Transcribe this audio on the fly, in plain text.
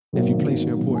if you place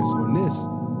your importance on this,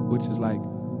 which is like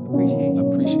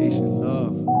appreciation,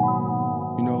 love,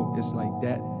 you know, it's like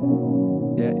that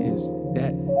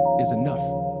is enough.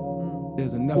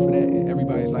 There's enough of that in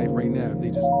everybody's life right now if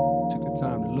they just took the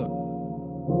time to look.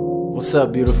 What's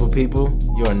up, beautiful people?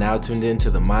 You are now tuned in to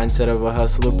the Mindset of a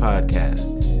Hustler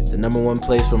podcast, the number one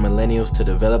place for millennials to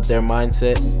develop their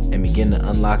mindset and begin to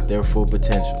unlock their full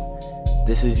potential.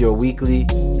 This is your weekly,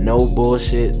 no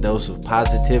bullshit dose of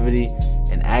positivity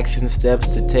and action steps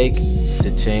to take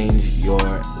to change your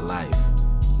life.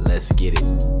 Let's get it.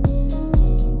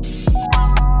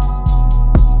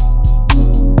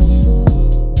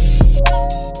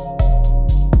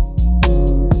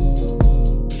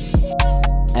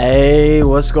 Hey,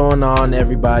 what's going on,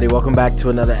 everybody? Welcome back to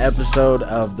another episode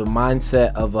of the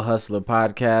Mindset of a Hustler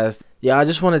podcast. Yeah, I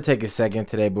just want to take a second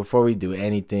today before we do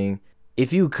anything.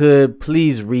 If you could,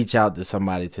 please reach out to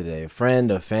somebody today, a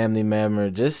friend, a family member,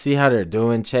 just see how they're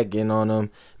doing, check in on them.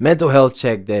 Mental health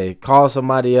check day. Call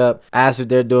somebody up, ask if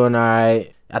they're doing all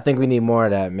right. I think we need more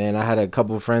of that, man. I had a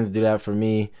couple of friends do that for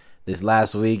me this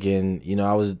last week, and you know,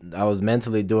 I was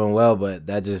mentally doing well, but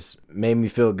that just made me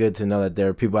feel good to know that there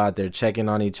are people out there checking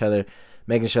on each other,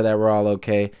 making sure that we're all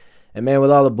okay. And man,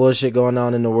 with all the bullshit going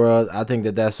on in the world, I think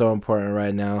that that's so important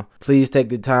right now. Please take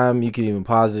the time. You can even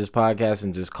pause this podcast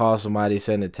and just call somebody,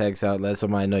 send a text out, let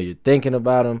somebody know you're thinking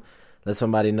about them, let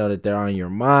somebody know that they're on your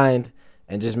mind,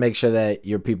 and just make sure that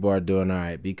your people are doing all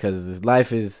right, because this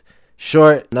life is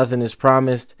short, nothing is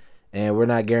promised, and we're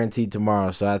not guaranteed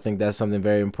tomorrow. So I think that's something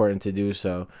very important to do.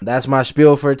 So that's my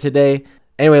spiel for today.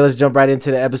 Anyway, let's jump right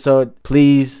into the episode.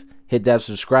 Please hit that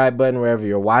subscribe button wherever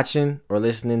you're watching or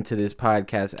listening to this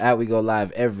podcast at. We go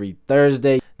live every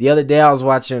Thursday. The other day I was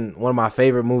watching one of my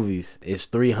favorite movies. It's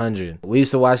 300. We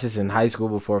used to watch this in high school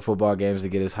before football games to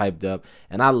get us hyped up.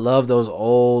 And I love those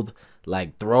old,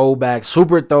 like, throwback,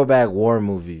 super throwback war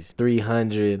movies.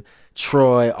 300,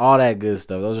 Troy, all that good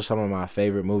stuff. Those are some of my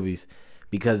favorite movies,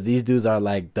 because these dudes are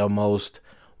like the most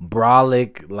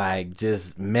brolic, like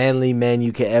just manly men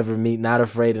you could ever meet, not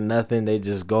afraid of nothing. They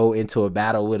just go into a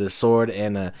battle with a sword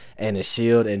and a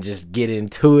shield and just get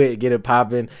into it, get it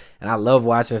popping. And I love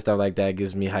watching stuff like that. It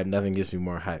gives me hype. Nothing gives me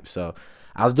more hype. So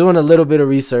I was doing a little bit of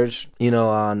research, you know,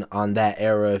 on that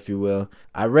era, if you will.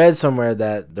 I read somewhere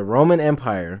that the Roman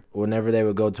Empire, whenever they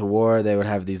would go to war, they would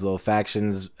have these little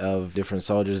factions of different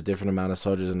soldiers, different amount of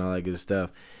soldiers and all that good stuff.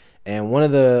 And one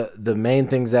of the main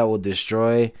things that will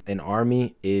destroy an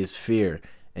army is fear.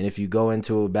 And if you go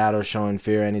into a battle showing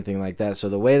fear, anything like that. So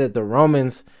the way that the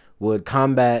Romans would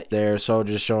combat their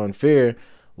soldiers showing fear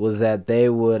was that they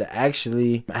would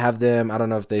actually have them, I don't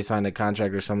know if they signed a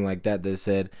contract or something like that, that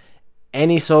said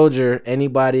any soldier,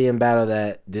 anybody in battle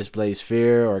that displays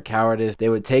fear or cowardice, they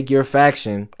would take your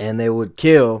faction and they would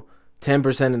kill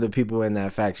 10% of the people in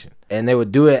that faction. And they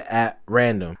would do it at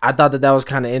random. I thought that was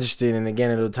kind of interesting. And again,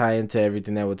 it'll tie into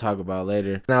everything that we'll talk about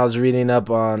later. And I was reading up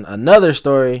on another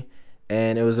story,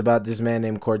 and it was about this man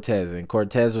named Cortez. And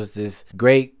Cortez was this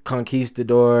great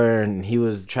conquistador, and he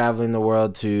was traveling the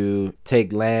world to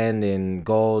take land and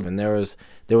gold. And there was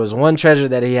one treasure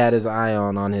that he had his eye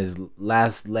on his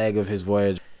last leg of his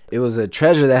voyage. It was a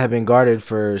treasure that had been guarded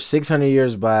for 600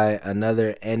 years by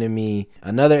another enemy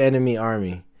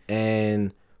army.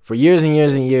 And for years and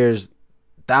years and years,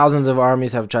 thousands of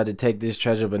armies have tried to take this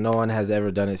treasure, but no one has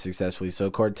ever done it successfully. So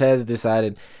Cortez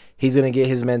decided he's going to get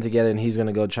his men together and he's going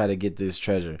to go try to get this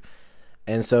treasure.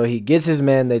 And so he gets his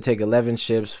men. They take 11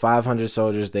 ships, 500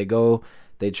 soldiers. They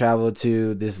travel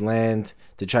to this land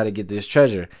to try to get this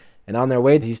treasure. And on their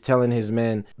way, he's telling his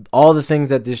men all the things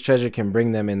that this treasure can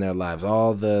bring them in their lives,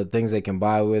 all the things they can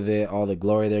buy with it, all the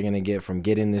glory they're going to get from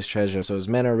getting this treasure. So his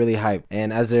men are really hyped.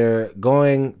 And as they're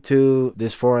going to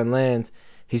this foreign land,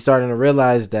 he's starting to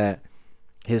realize that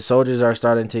his soldiers are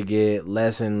starting to get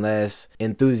less and less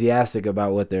enthusiastic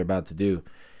about what they're about to do.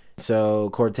 So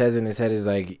Cortez in his head is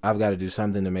like, I've got to do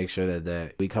something to make sure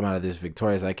that we come out of this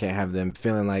victorious. I can't have them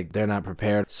feeling like they're not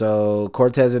prepared. So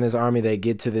Cortez and his army, they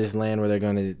get to this land where they're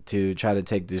going to try to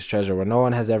take this treasure where no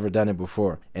one has ever done it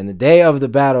before. And the day of the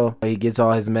battle, he gets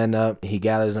all his men up. He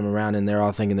gathers them around, and they're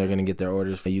all thinking they're going to get their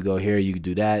orders. You go here, you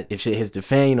do that. If shit hits the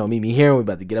fan, you know, meet me here, and we're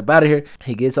about to get up out of here.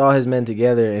 He gets all his men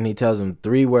together, and he tells them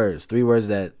three words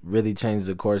that really change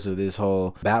the course of this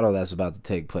whole battle that's about to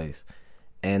take place.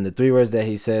 And the three words that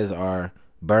he says are,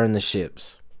 burn the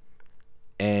ships.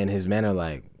 And his men are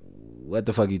like, what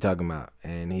the fuck are you talking about?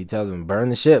 And he tells them, burn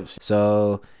the ships.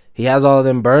 So he has all of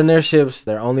them burn their ships,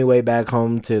 their only way back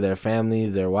home to their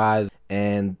families, their wives.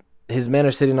 And his men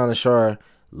are sitting on the shore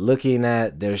looking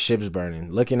at their ships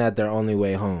burning, looking at their only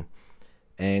way home.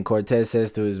 And Cortez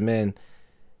says to his men,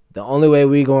 The only way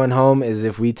we going home is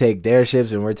if we take their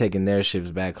ships and we're taking their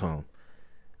ships back home.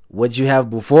 What you have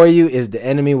before you is the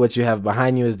enemy. What you have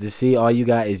behind you is the sea. All you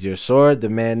got is your sword, the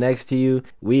man next to you.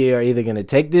 We are either going to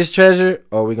take this treasure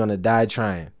or we're going to die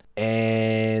trying.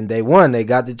 And they won. They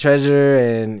got the treasure,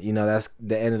 and that's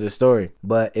the end of the story.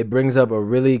 But it brings up a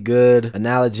really good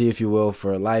analogy, if you will,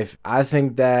 for life. I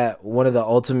think that one of the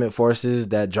ultimate forces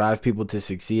that drive people to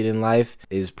succeed in life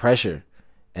is pressure,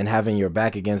 and having your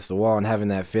back against the wall and having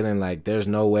that feeling like there's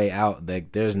no way out,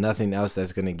 like there's nothing else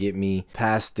that's going to get me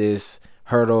past this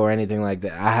hurdle or anything like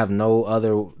that.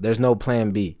 There's no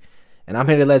plan B. And I'm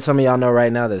here to let some of y'all know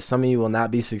right now that some of you will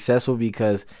not be successful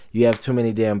because you have too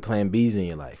many damn plan Bs in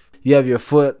your life. You have your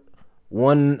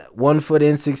one foot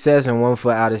in success and 1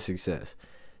 foot out of success.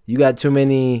 You got too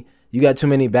many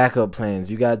backup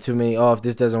plans. You got too many, if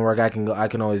this doesn't work, I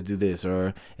can always do this.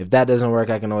 Or if that doesn't work,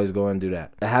 I can always go and do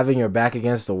that. Having your back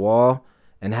against the wall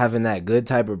and having that good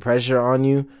type of pressure on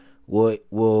you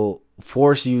will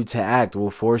force you to act,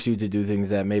 will force you to do things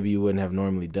that maybe you wouldn't have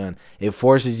normally done. It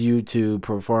forces you to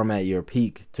perform at your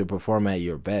peak, to perform at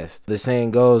your best. The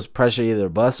saying goes, pressure either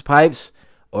busts pipes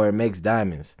or it makes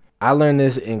diamonds. I learned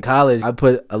this in college. I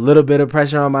put a little bit of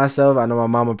pressure on myself. I know my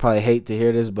mom would probably hate to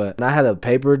hear this, but when I had a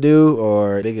paper due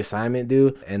or a big assignment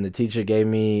due and the teacher gave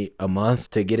me a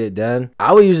month to get it done,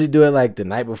 I would usually do it like the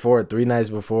night before, 3 nights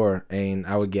before, and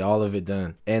I would get all of it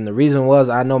done. And the reason was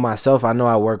I know myself. I know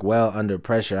I work well under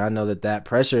pressure. I know that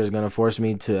pressure is going to force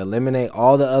me to eliminate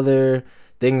all the other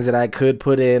things that I could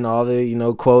put in, all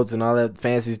the quotes and all that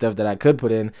fancy stuff that I could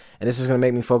put in, and it's just going to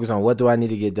make me focus on what do I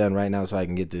need to get done right now so I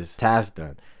can get this task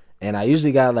done. And I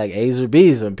usually got like A's or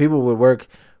B's, and people would work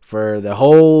for the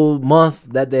whole month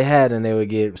that they had and they would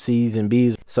get C's and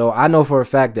B's. So I know for a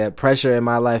fact that pressure in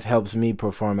my life helps me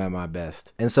perform at my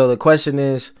best. And so the question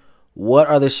is, what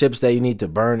are the ships that you need to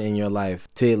burn in your life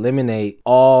to eliminate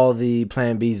all the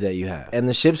plan Bs that you have? And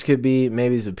the ships could be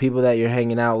maybe it's the people that you're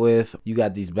hanging out with. You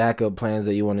got these backup plans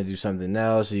that you want to do something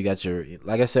else. So you got your,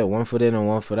 like I said, 1 foot in and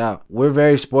 1 foot out. We're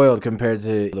very spoiled compared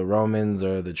to the Romans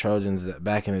or the Trojans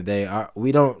back in the day.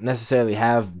 We don't necessarily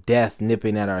have death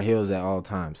nipping at our heels at all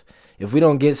times. If we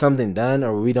don't get something done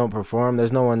or we don't perform,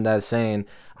 there's no one that's saying,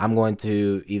 I'm going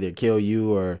to either kill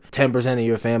you or 10% of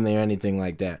your family or anything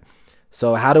like that.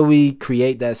 So how do we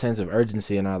create that sense of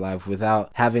urgency in our life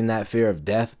without having that fear of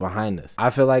death behind us? I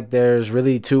feel like there's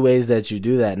really 2 ways that you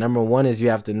do that. Number 1 is you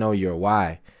have to know your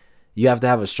why. You have to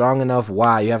have a strong enough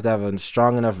why. You have to have a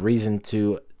strong enough reason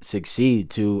to succeed,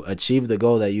 to achieve the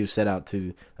goal that you set out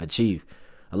to achieve.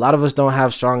 A lot of us don't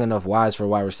have strong enough whys for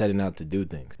why we're setting out to do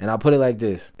things. And I'll put it like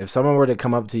this. If someone were to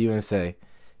come up to you and say,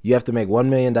 you have to make $1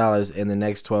 million in the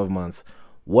next 12 months,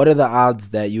 what are the odds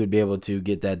that you would be able to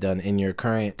get that done in your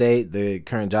current state, the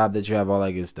current job that you have, all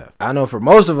that good stuff? I know for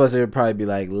most of us, it would probably be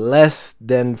like less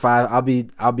than 5.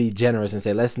 I'll be generous and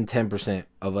say less than 10%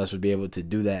 of us would be able to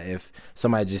do that if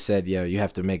somebody just said, yo, you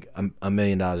have to make $1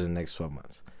 million in the next 12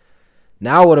 months.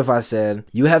 Now, what if I said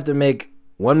you have to make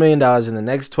 $1 million in the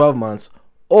next 12 months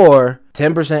or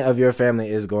 10% of your family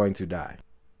is going to die?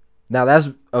 Now, that's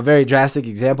a very drastic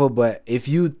example, but if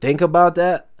you think about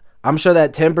that, I'm sure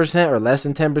that 10% or less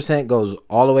than 10% goes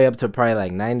all the way up to probably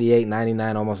like 98,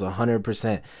 99, almost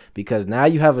 100%, because now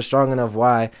you have a strong enough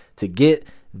why to get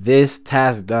this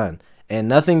task done. And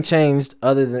nothing changed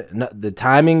other than the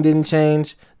timing didn't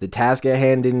change, the task at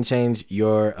hand didn't change,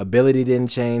 your ability didn't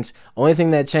change. Only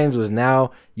thing that changed was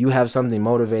now you have something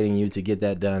motivating you to get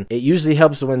that done. It usually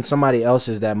helps when somebody else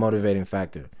is that motivating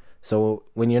factor. So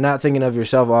when you're not thinking of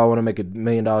yourself, I want to make $1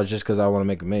 million just because I want to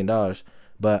make $1 million.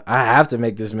 But I have to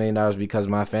make this $1 million because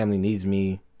my family needs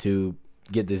me to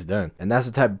get this done. And that's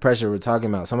the type of pressure we're talking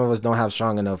about. Some of us don't have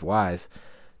strong enough whys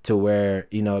to where,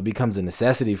 it becomes a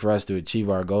necessity for us to achieve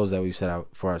our goals that we've set out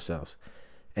for ourselves.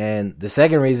 And the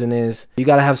second reason is you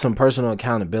got to have some personal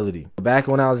accountability. Back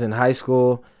when I was in high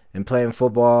school and playing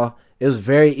football, it was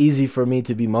very easy for me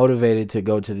to be motivated to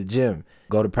go to the gym,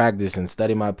 go to practice and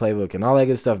study my playbook and all that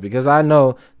good stuff, because I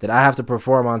know that I have to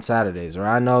perform on Saturdays, or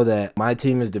I know that my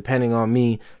team is depending on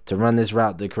me to run this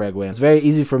route the correct way. It's very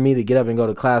easy for me to get up and go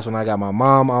to class when I got my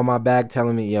mom on my back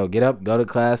telling me, yo, get up, go to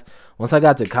class. Once I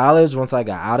got to college, once I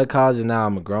got out of college and now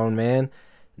I'm a grown man,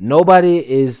 nobody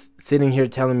is sitting here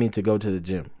telling me to go to the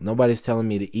gym. Nobody's telling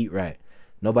me to eat right.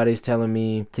 Nobody's telling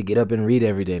me to get up and read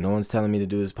every day. No one's telling me to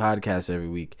do this podcast every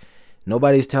week.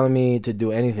 Nobody's telling me to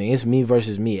do anything. It's me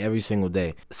versus me every single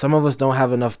day. Some of us don't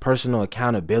have enough personal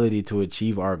accountability to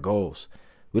achieve our goals.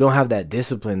 We don't have that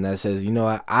discipline that says,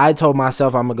 I told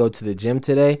myself I'm going to go to the gym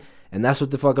today, and that's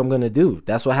what the fuck I'm going to do.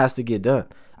 That's what has to get done.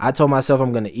 I told myself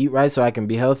I'm going to eat right so I can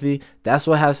be healthy. That's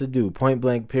what has to do, point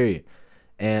blank, period.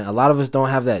 And a lot of us don't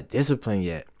have that discipline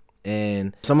yet.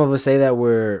 And some of us say that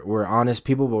we're honest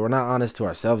people, but we're not honest to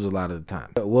ourselves a lot of the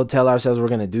time. We'll tell ourselves we're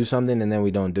going to do something and then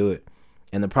we don't do it.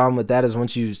 And the problem with that is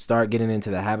once you start getting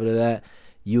into the habit of that,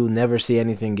 you'll never see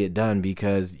anything get done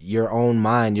because your own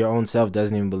mind, your own self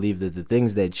doesn't even believe that the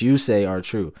things that you say are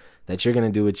true, that you're going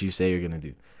to do what you say you're going to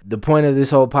do. The point of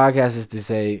this whole podcast is to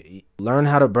say, learn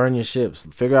how to burn your ships.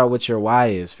 Figure out what your why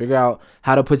is. Figure out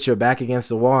how to put your back against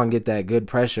the wall and get that good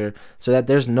pressure so that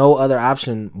there's no other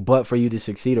option but for you to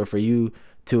succeed or for you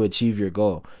to achieve your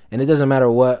goal. And it doesn't matter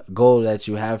what goal that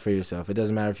you have for yourself. It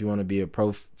doesn't matter if you want to be a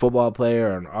pro football player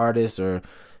or an artist or,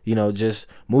 just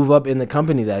move up in the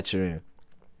company that you're in.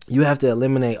 You have to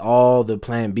eliminate all the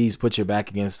plan Bs, put your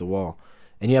back against the wall.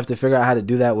 And you have to figure out how to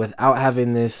do that without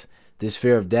having this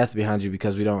fear of death behind you,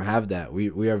 because we don't have that.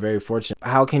 We are very fortunate.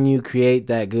 How can you create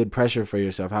that good pressure for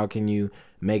yourself? How can you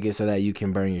make it so that you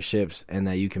can burn your ships and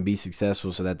that you can be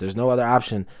successful so that there's no other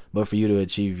option but for you to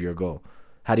achieve your goal?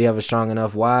 How do you have a strong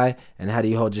enough why? And how do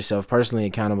you hold yourself personally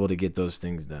accountable to get those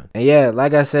things done? And yeah,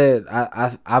 like I said,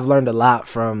 I've learned a lot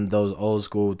from those old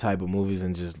school type of movies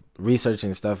and just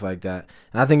researching stuff like that.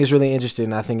 And I think it's really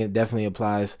interesting. I think it definitely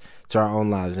applies to our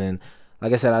own lives. And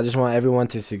like I said, I just want everyone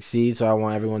to succeed, so I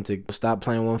want everyone to stop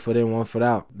playing 1 foot in, 1 foot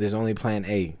out. There's only plan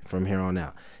A from here on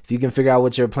out. If you can figure out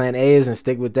what your plan A is and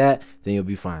stick with that, then you'll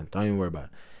be fine. Don't even worry about it.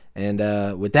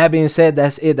 And with that being said,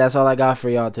 that's it. That's all I got for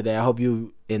y'all today. I hope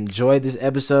you enjoyed this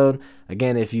episode.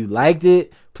 Again, if you liked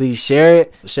it, please share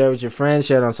it. Share it with your friends.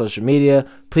 Share it on social media.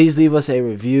 Please leave us a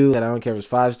review. I don't care if it's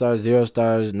 5 stars, 0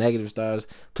 stars, negative stars.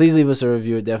 Please leave us a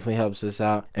review. It definitely helps us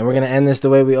out. And we're going to end this the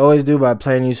way we always do, by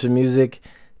playing you some music.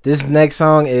 This next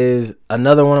song is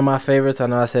another one of my favorites. I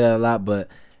know I say that a lot, but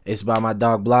it's by my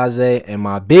dog Blase and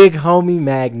my big homie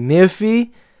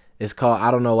Magnifi. It's called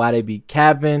I Don't Know Why They Be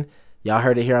Capping. Y'all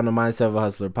heard it here on the Mindset of a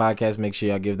Hustler podcast. Make sure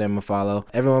y'all give them a follow.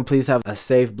 Everyone, please have a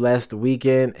safe, blessed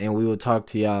weekend, and we will talk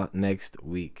to y'all next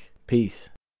week.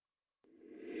 Peace.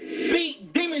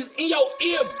 Beat demons in your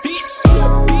ear, bitch.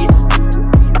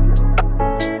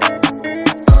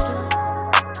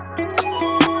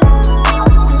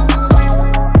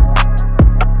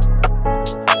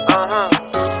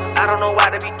 I don't know why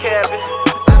they be capping.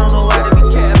 I don't know why they be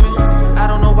capping. I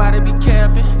don't know why they be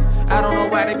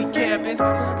capping.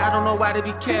 I don't know why they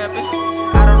be capping.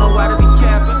 I don't know why they be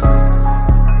capping.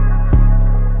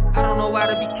 I don't know why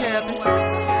they be capping.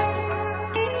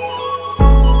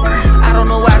 I don't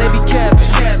know why they be capping. I don't know why they be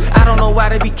capping. I don't know why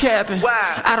they be capping.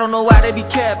 I don't know why they be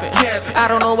capping. I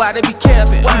don't know why they be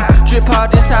capping. Drip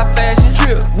hard, this high fashion.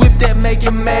 Whip that, make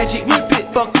it magic. Whip it,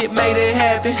 fuck it, made it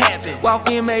happen. Walk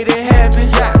in, made it happen.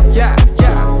 Yeah.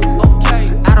 Okay.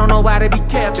 I don't know why they be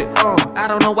capping. I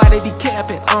don't know why they be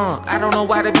capping. I don't know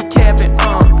why they be capping.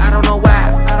 I don't know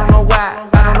why. I don't know why.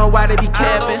 I don't know why they be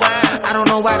capping. I don't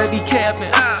know why they be capping.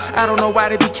 I don't know why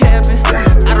they be capping.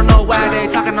 I don't know why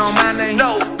they talking on my name.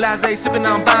 Blase sipping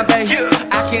on Bombay.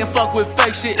 I can't fuck with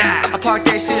fake shit. I park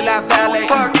that shit like valet.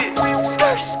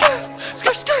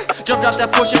 Skirt. Jumped off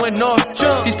that Porsche and went north.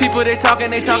 These people they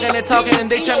talking, and they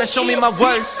tryna show me my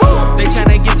worth. They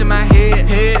tryna get to my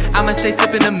head. I'ma stay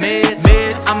sipping the meds.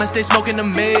 I'ma stay smoking the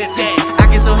meds. I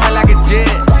get so high like a jet.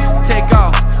 Take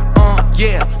off.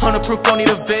 Yeah, 100 proof, don't need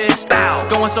a vest.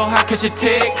 Going so high, catch a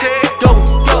tick. Go.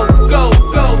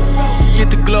 Get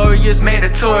the glorious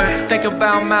mandatory. Think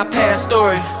about my past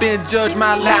story. Been judged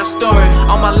my life story.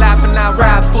 All my life and I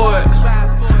ride for it.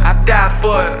 I die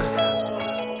for it.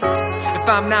 If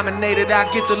I'm nominated, I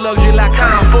get the luxury like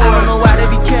I'm for it. I don't know why they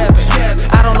be capping.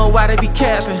 I don't know why they be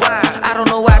capping. I don't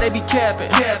know why they be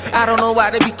capping. I don't know why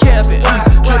they be capping.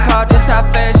 Drip hard, this high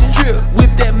fashion.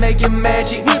 Whip that, make it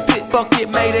magic. Whip it, fuck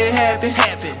it, made it happen.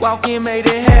 Walk in, made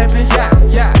it happen.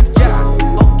 Yeah.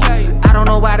 Okay. I don't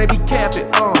know why they be capping.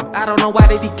 I don't know why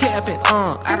they be capping.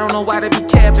 I don't know why they be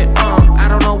capping. I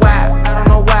don't know why. I don't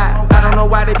know why. I don't know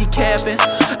why they be capping.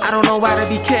 I don't know why they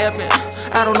be capping.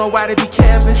 I don't know why they be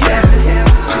capping.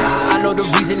 I know the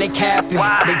reason they capping.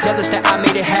 They jealous that I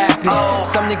made it happen.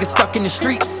 Some niggas stuck in the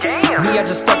streets. Me, I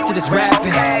just stuck to this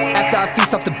rapping. After I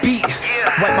feast off the beat,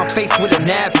 wipe my face with a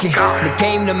napkin. The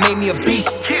game done made me a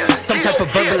beast. Some type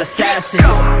of verbal assassin.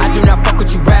 I do not fuck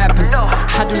with you rappers.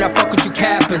 I do not fuck with you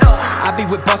cappers. I be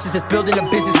with bosses that's building a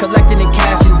business, collecting and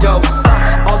cashing dough.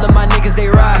 All of my niggas, they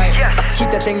ride.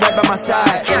 Keep that thing right by my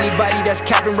side. Anybody that's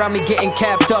capping around me getting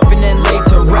capped up and then laid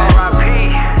to rest.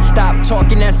 Stop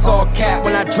talking, that's all cap.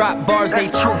 When I drop bars, they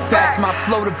true facts. My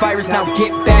flow the virus, now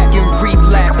get back and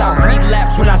relapse. I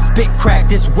relapse when I spit crack.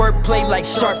 This wordplay like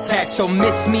Shark Tank. So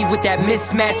miss me with that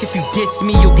mismatch. If you diss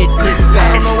me, you'll get dispatched.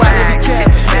 I don't know why they be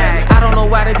capping. don't know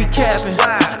why they be capping.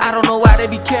 I don't know why they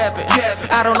be capping.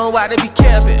 I don't know why they be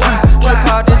capping. Drip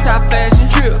hard, this high fashion.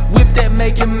 Whip that,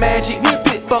 make it magic. Whip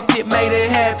it, fuck it, made it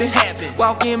happen.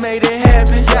 Walk in, made it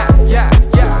happen. Yeah.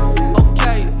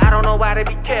 Okay. I don't know why they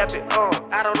be capping.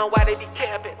 I don't know why they be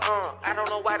capping. I don't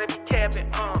know why they be capping.